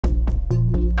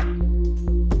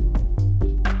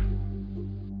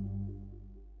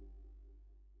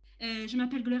je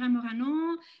m'appelle Gloria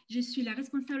Morano, je suis la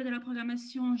responsable de la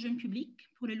programmation Jeune Public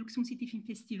pour le Luxon City Film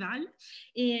Festival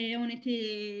et on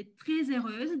était très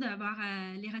heureuse d'avoir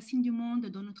Les Racines du Monde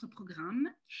dans notre programme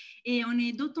et on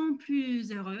est d'autant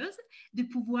plus heureuse de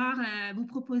pouvoir vous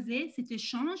proposer cet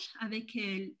échange avec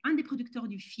un des producteurs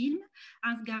du film,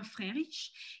 Ansgar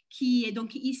Frerich, qui est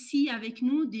donc ici avec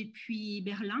nous depuis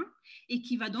Berlin et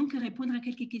qui va donc répondre à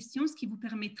quelques questions, ce qui vous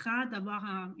permettra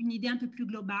d'avoir une idée un peu plus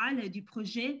globale du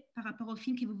projet par rapport au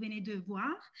film que vous venez de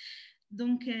voir.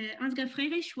 Donc, Ansgar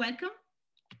Frerich, welcome.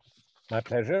 My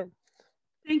pleasure.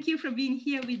 Thank you for being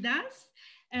here with us.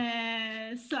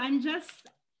 So I'm just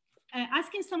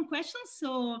asking some questions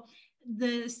so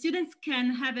the students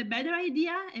can have a better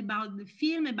idea about the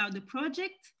film, about the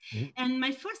project. Mm-hmm. And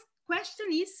my first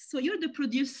question is, so you're the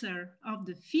producer of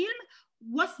the film.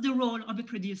 What's the role of a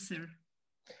producer?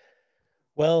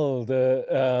 Well, the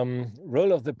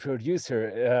role of the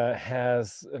producer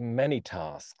has many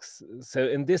tasks. So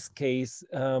in this case,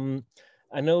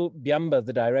 I know Biamba,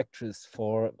 the directress,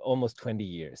 for almost 20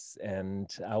 years. And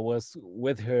I was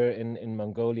with her in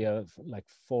Mongolia like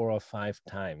 4 or 5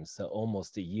 times. So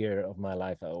almost a year of my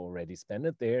life I already spent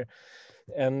it there.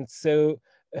 And so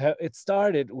it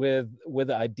started with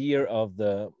the idea of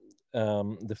the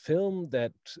film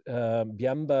that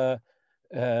Biamba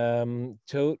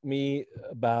told me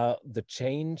about the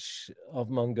change of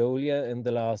Mongolia in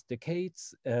the last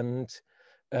decades. And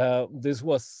this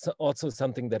was also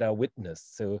something that I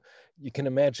witnessed. So you can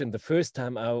imagine the first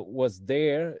time I was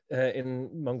there in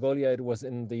Mongolia, it was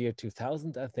in the year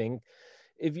 2000, I think.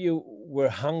 If you were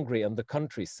hungry on the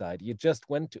countryside, you just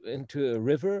went into a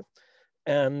river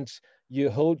and you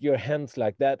hold your hands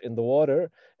like that in the water,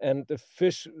 and the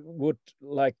fish would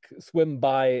like swim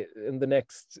by in the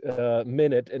next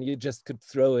minute, and you just could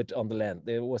throw it on the land.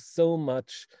 There was so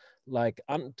much like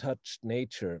untouched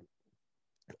nature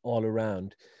all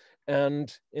around.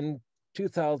 And in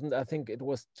 2000, I think it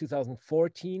was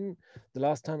 2014, the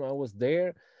last time I was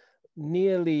there,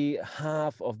 nearly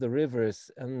half of the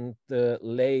rivers and the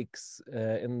lakes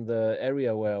in the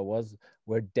area where I was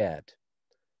were dead.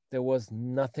 There was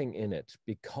nothing in it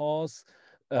because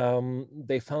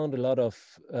they found a lot of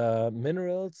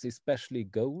minerals, especially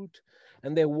gold,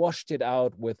 and they washed it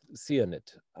out with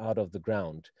cyanide out of the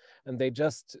ground. And they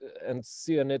just, and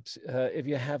cyanide, if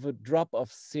you have a drop of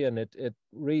cyanide, it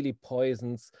really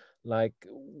poisons like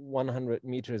 100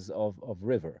 meters of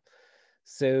river.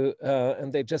 So,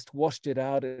 and they just washed it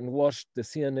out and washed the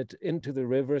cyanide into the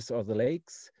rivers or the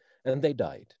lakes, and they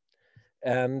died.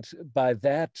 And by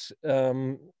that,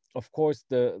 of course,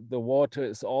 the water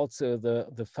is also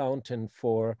the fountain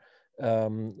for,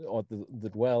 or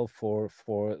the well for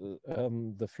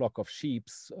the flock of sheep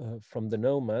from the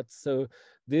nomads. So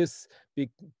this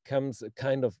becomes a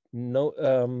kind of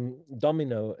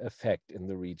domino effect in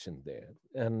the region there.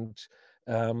 And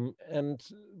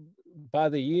by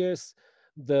the years,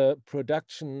 the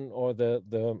production or the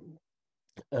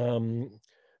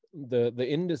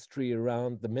industry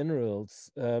around the minerals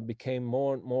became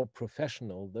more and more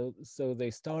professional. So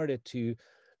they started to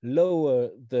lower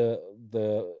the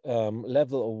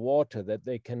level of water that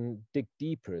they can dig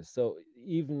deeper. So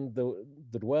even the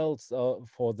wells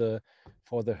for the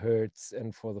herds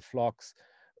and for the flocks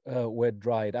were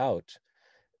dried out.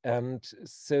 And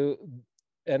so,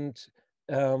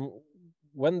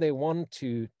 when they want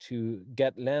to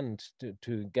get land,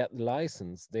 to get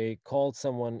license, they call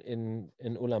someone in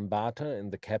Ulaanbaatar, in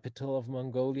the capital of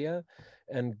Mongolia,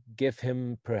 and give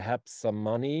him perhaps some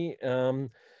money,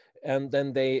 and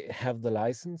then they have the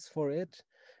license for it,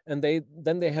 and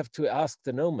then they have to ask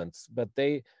the nomads. But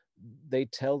they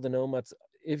tell the nomads,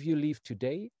 if you leave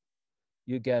today,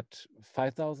 you get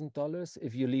 $5,000.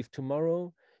 If you leave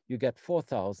tomorrow, you get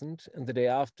 4,000, and the day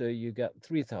after you get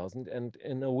 3,000, and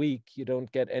in a week you don't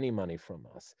get any money from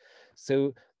us.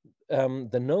 So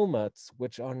the nomads,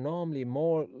 which are normally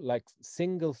more like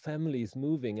single families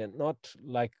moving and not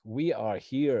like we are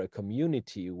here, a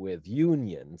community with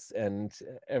unions and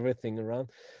everything around,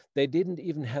 they didn't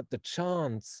even have the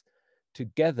chance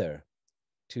together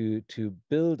to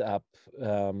build up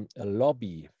a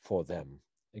lobby for them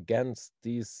against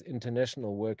these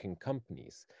international working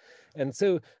companies. And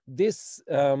so this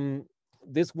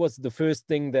was the first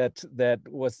thing that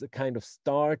was the kind of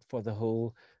start for the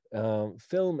whole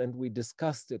film, and we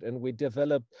discussed it, and we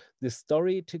developed this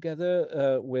story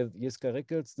together with Jiska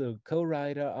Rickels, the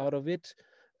co-writer out of it,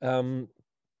 to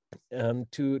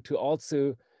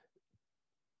also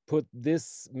put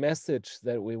this message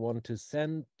that we want to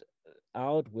send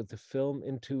out with the film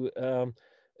into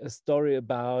a story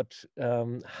about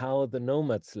how the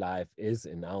nomad's life is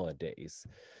in our days.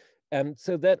 And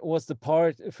so that was the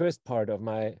first part of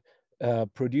my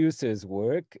producer's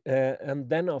work. And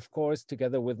then, of course,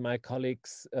 together with my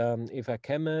colleagues, Eva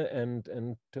Kemme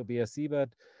and Tobias Siebert,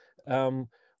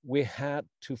 we had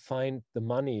to find the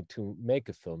money to make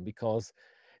a film, because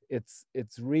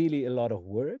it's really a lot of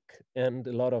work and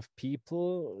a lot of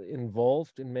people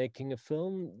involved in making a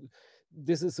film.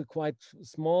 This is a quite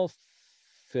small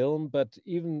film, but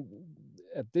even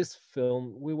at this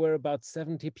film, we were about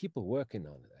 70 people working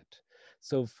on it.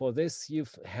 So for this, you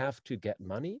have to get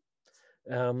money.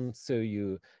 So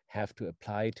you have to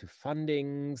apply to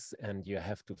fundings, and you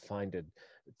have to find a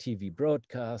TV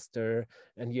broadcaster,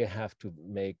 and you have to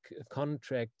make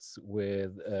contracts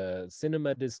with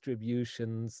cinema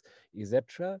distributions,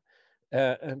 etc.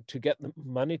 And to get the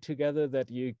money together, that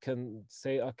you can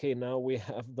say, okay, now we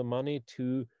have the money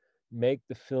to make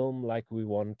the film like we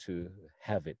want to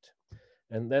have it.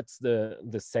 And that's the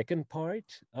second part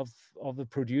of the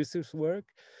producer's work.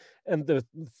 And the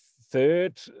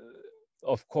third,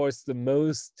 of course, the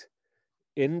most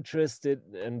interested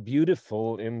and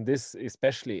beautiful in this,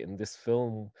 especially in this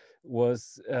film,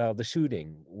 was the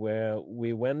shooting, where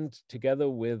we went together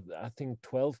with, I think,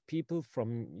 12 people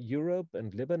from Europe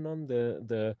and Lebanon.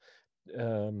 The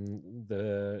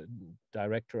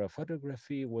director of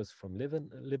photography was from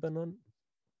Lebanon.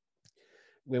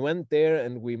 We went there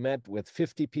and we met with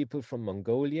 50 people from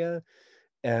Mongolia,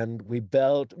 and we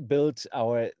built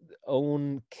our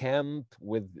own camp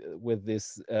with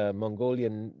this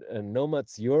Mongolian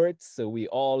nomads yurts. So we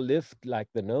all lived like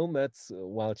the nomads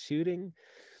while shooting.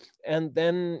 And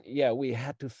then, yeah, we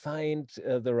had to find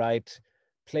the right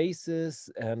places,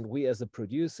 and we as a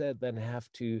producer then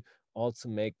have to also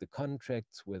make the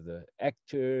contracts with the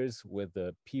actors, with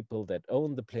the people that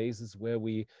own the places where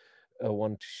we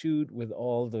want to shoot, with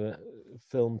all the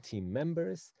film team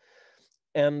members.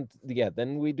 And yeah,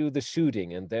 then we do the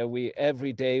shooting, and there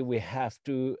every day we have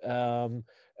to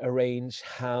arrange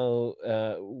how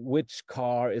which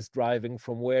car is driving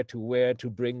from where to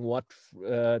bring what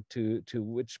to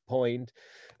which point.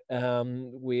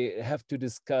 We have to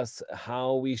discuss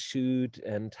how we shoot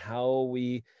and how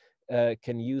we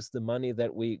can use the money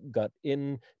that we got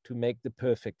in to make the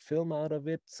perfect film out of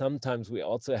it. Sometimes we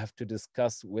also have to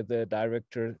discuss with the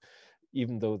director,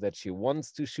 even though that she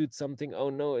wants to shoot something, oh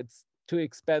no, it's too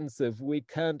expensive, we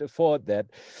can't afford that.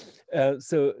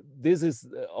 So this is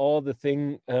all the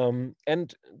thing,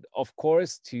 and of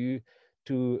course to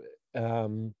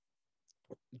um,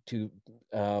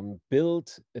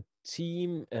 build a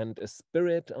team and a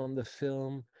spirit on the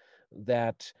film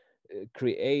that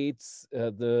creates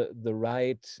the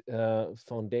right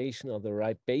foundation, or the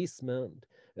right basement,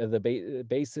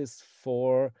 basis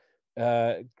for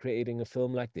creating a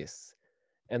film like this.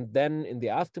 And then in the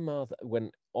aftermath,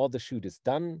 when all the shoot is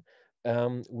done,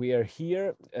 we are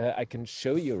here. I can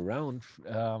show you around.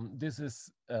 This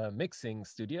is a mixing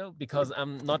studio, because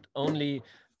I'm not only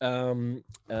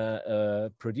a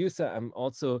producer, I'm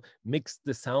also mixed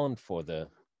the sound for the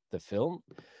film.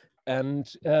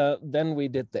 And then we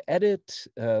did the edit,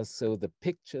 so the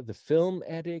picture, the film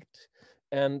edit,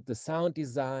 and the sound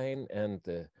design, and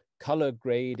the color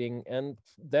grading, and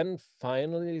then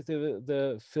finally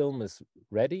the film is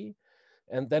ready.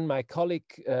 And then my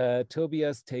colleague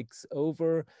Tobias takes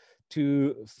over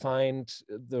to find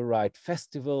the right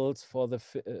festivals for the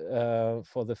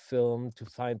film, to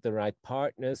find the right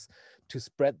partners, to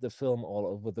spread the film all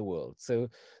over the world. So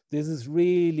this is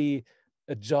really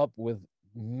a job with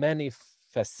many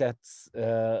facets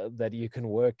that you can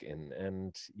work in.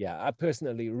 And yeah, I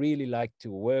personally really like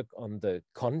to work on the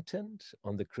content,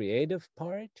 on the creative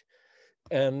part.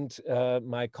 And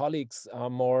my colleagues are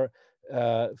more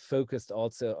focused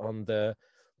also on the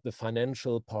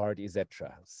financial part,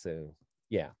 etc. So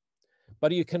yeah,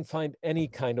 but you can find any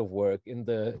kind of work in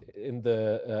the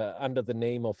under the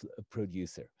name of a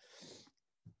producer.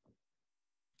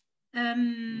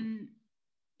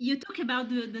 You talk about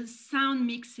the sound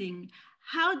mixing.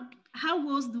 How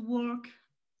was the work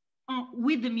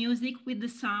with the music, with the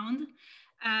sound?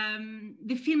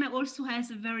 The film also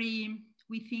has a very,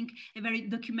 we think, a very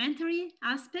documentary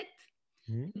aspect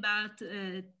about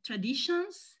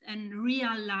traditions and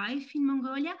real life in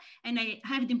Mongolia. And I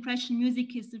have the impression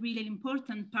music is really an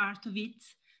important part of it.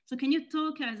 So can you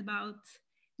talk us about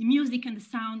the music and the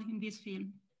sound in this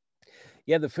film?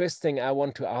 Yeah, the first thing I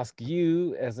want to ask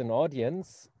you as an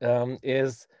audience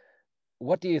is,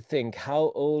 what do you think?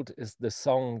 How old is the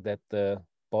song that the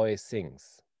boy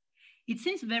sings? It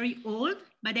seems very old,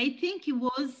 but I think it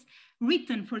was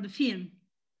written for the film.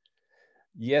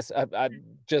 Yes, I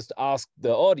just asked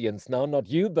the audience now, not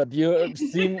you, but you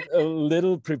seem a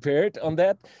little prepared on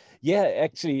that. Yeah,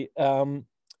 actually,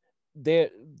 the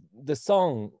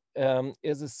song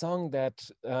is a song that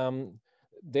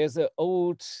there's an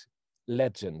old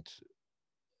legend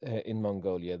in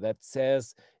Mongolia that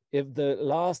says, if the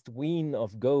last vein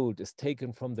of gold is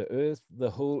taken from the earth, the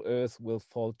whole earth will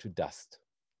fall to dust.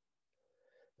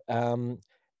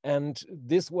 And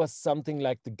this was something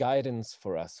like the guidance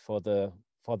for us for the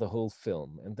whole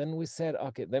film. And then we said,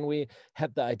 okay, then we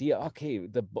had the idea, okay,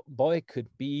 the boy could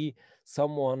be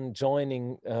someone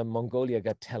joining Mongolia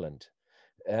Got Talent.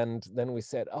 And then we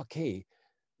said, okay,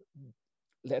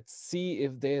 let's see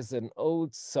if there's an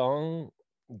old song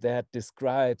that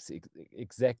describes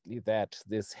exactly that,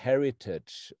 this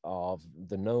heritage of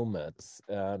the nomads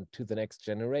to the next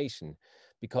generation.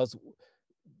 Because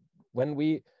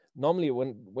normally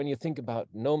when you think about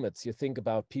nomads, you think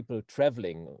about people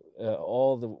traveling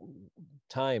all the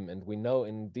time. And we know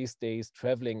in these days,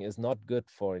 traveling is not good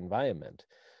for environment.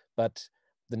 But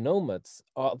the nomads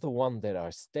are the one that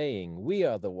are staying. We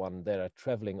are the one that are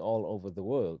traveling all over the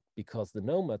world, because the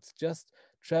nomads just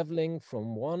traveling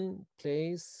from one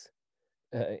place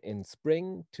in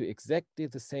spring to exactly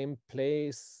the same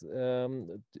place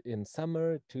in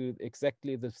summer, to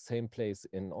exactly the same place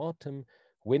in autumn,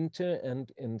 winter,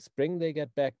 and in spring they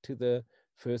get back to the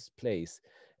first place.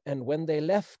 And when they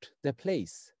left the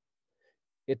place,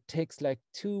 it takes like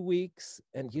 2 weeks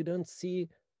and you don't see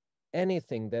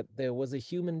anything that there was a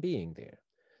human being there.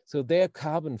 So their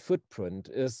carbon footprint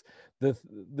is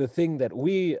the thing that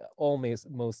we always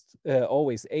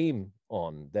aim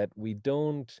on, that we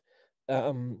don't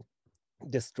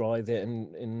destroy the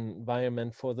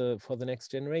environment for the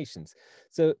next generations.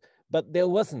 So, but there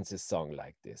wasn't a song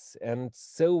like this, and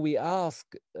so we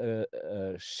asked a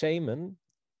shaman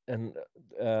and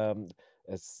a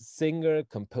singer,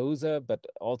 composer, but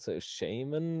also a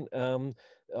shaman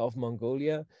of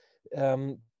Mongolia,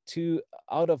 to,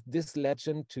 out of this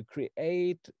legend, to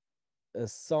create a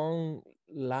song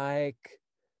like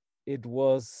it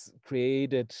was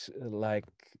created like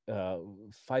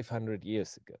 500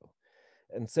 years ago.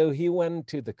 And so he went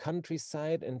to the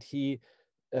countryside and he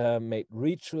made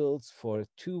rituals for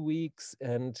 2 weeks.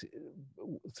 And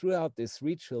throughout these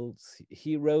rituals,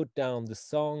 he wrote down the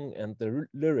song and the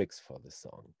lyrics for the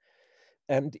song.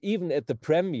 And even at the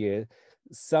premiere,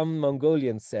 some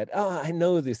Mongolians said, "Oh, I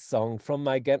know this song from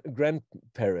my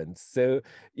grandparents." So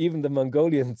even the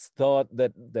Mongolians thought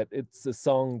that it's a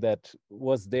song that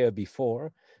was there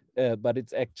before, but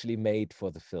it's actually made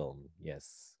for the film.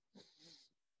 Yes.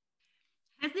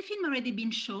 Has the film already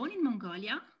been shown in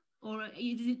Mongolia, or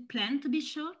is it planned to be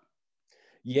shown?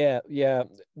 Yeah.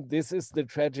 This is the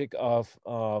tragic of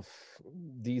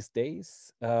these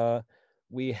days.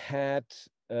 We had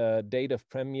a date of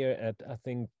premiere at, I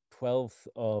think, 12th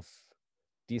of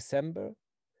December.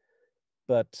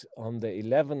 But on the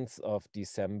 11th of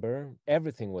December,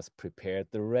 everything was prepared.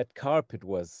 The red carpet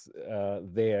was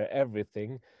there,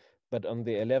 everything. But on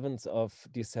the 11th of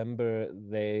December,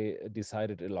 they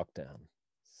decided a lockdown.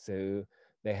 So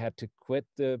they had to quit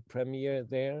the premiere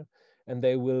there, and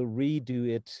they will redo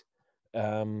it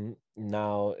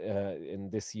now in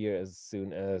this year, as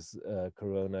soon as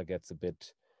Corona gets a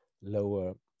bit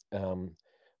lower.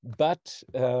 But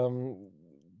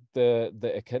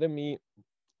the Academy,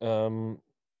 the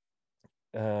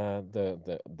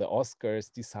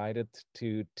Oscars decided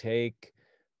to take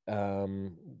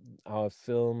our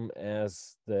film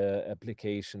as the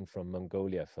application from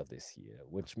Mongolia for this year,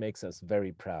 which makes us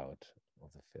very proud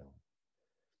of the film.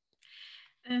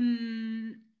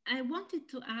 I wanted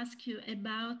to ask you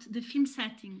about the film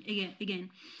setting again.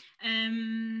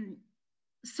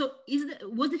 So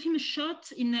was the film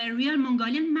shot in a real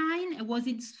Mongolian mine? Was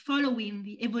it following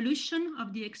the evolution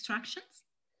of the extractions?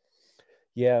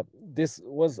 Yeah, this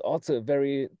was also a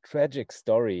very tragic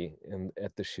story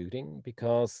at the shooting,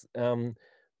 because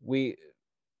we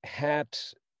had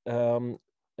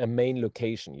a main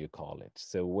location, you call it,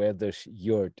 so where the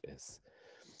yurt is.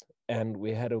 And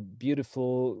we had a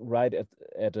beautiful, right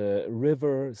at a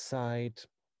river side,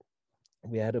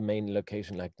 we had a main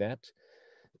location like that.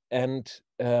 And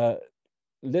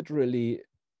literally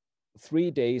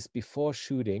 3 days before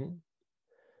shooting,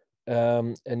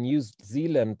 a New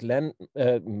Zealand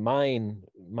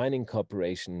mining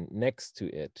corporation next to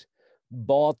it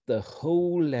bought the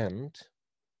whole land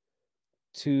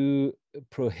to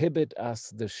prohibit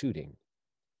us the shooting.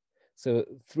 So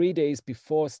 3 days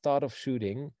before start of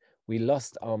shooting, we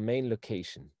lost our main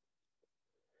location.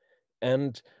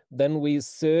 And then we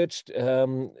searched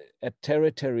at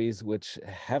territories which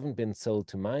haven't been sold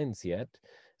to mines yet.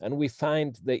 And we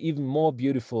find the even more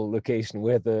beautiful location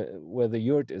where the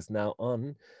yurt is now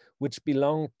on, which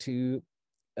belonged to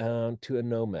to a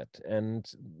nomad. And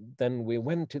then we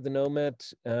went to the nomad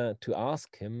to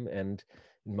ask him. And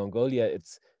in Mongolia,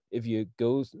 it's if you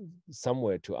go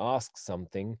somewhere to ask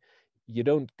something, you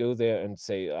don't go there and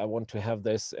say, I want to have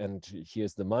this and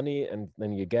here's the money and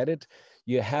then you get it.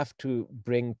 You have to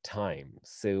bring time.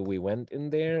 So we went in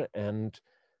there and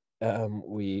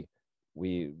we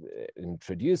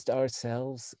introduced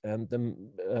ourselves, and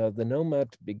the nomad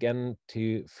began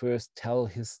to first tell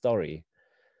his story.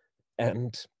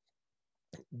 And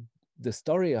the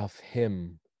story of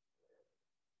him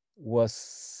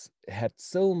had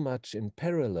so much in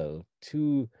parallel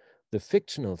to the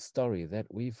fictional story that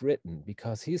we've written,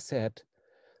 because he said,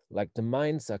 like, the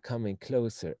mines are coming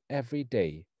closer every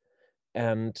day,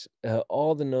 and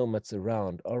all the nomads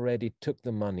around already took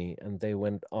the money and they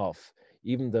went off,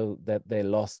 even though that they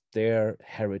lost their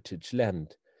heritage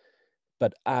land.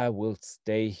 But I will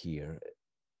stay here,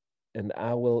 and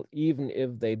I will, even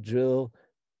if they drill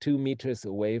 2 meters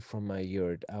away from my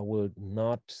yurt, I will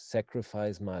not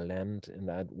sacrifice my land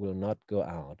and I will not go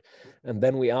out. And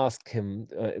then we asked him,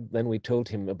 then we told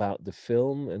him about the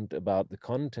film and about the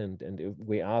content, and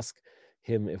we asked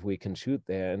him if we can shoot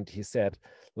there, and he said,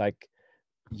 like,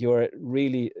 you're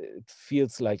really, it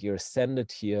feels like you're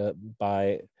sent here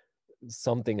by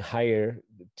something higher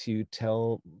to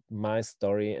tell my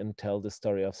story and tell the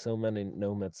story of so many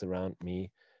nomads around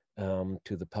me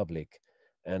to the public.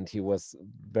 And he was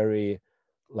very,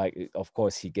 like, of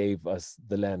course he gave us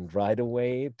the land right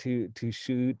away to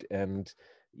shoot, and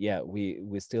yeah,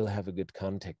 we still have a good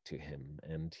contact to him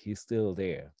and he's still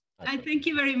there. I thank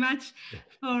you very much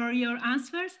for your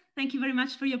answers. Thank you very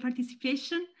much for your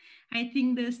participation. I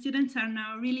think the students are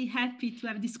now really happy to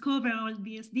have discovered all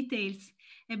these details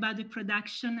about the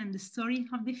production and the story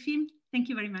of the film. Thank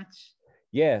you very much.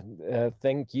 Yeah,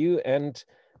 thank you. And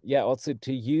yeah, also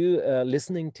to you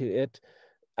listening to it.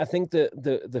 I think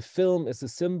the film is a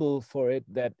symbol for it,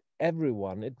 that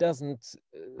everyone, it doesn't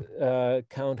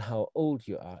count how old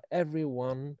you are,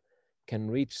 everyone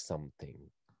can reach something.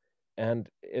 And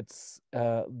it's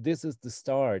this is the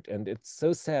start. And it's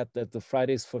so sad that the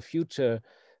Fridays for Future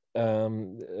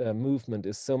movement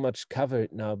is so much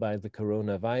covered now by the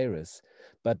coronavirus.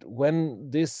 But when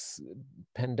this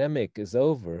pandemic is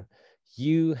over,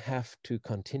 you have to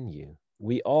continue.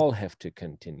 We all have to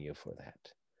continue for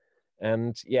that.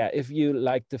 And yeah, if you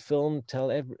like the film,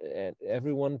 tell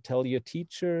everyone, tell your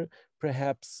teacher,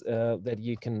 perhaps, that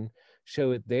you can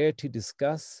show it there to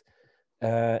discuss.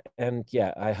 And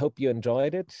yeah, I hope you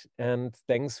enjoyed it. And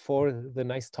thanks for the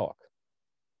nice talk.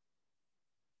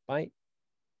 Bye.